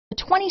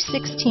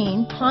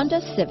2016 Honda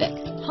Civic.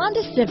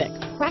 Honda Civic,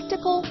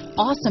 practical,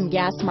 awesome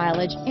gas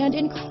mileage, and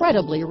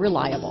incredibly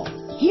reliable.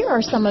 Here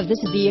are some of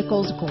this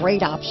vehicle's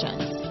great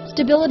options: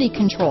 stability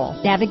control,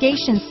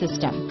 navigation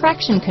system,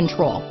 traction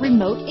control,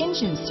 remote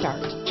engine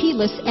start,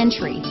 keyless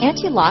entry,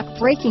 anti-lock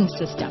braking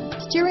system,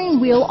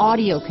 steering wheel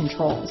audio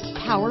controls,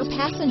 power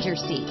passenger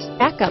seat,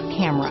 backup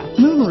camera,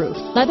 moonroof,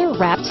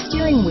 leather-wrapped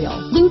steering wheel,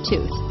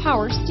 Bluetooth,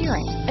 power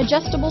steering,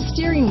 adjustable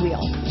steering wheel,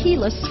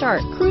 keyless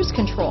start, cruise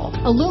control,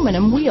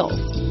 aluminum wheels,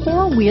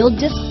 four-wheel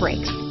disc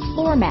brakes,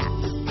 floor mats.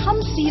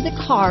 Come see the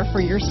car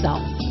for yourself.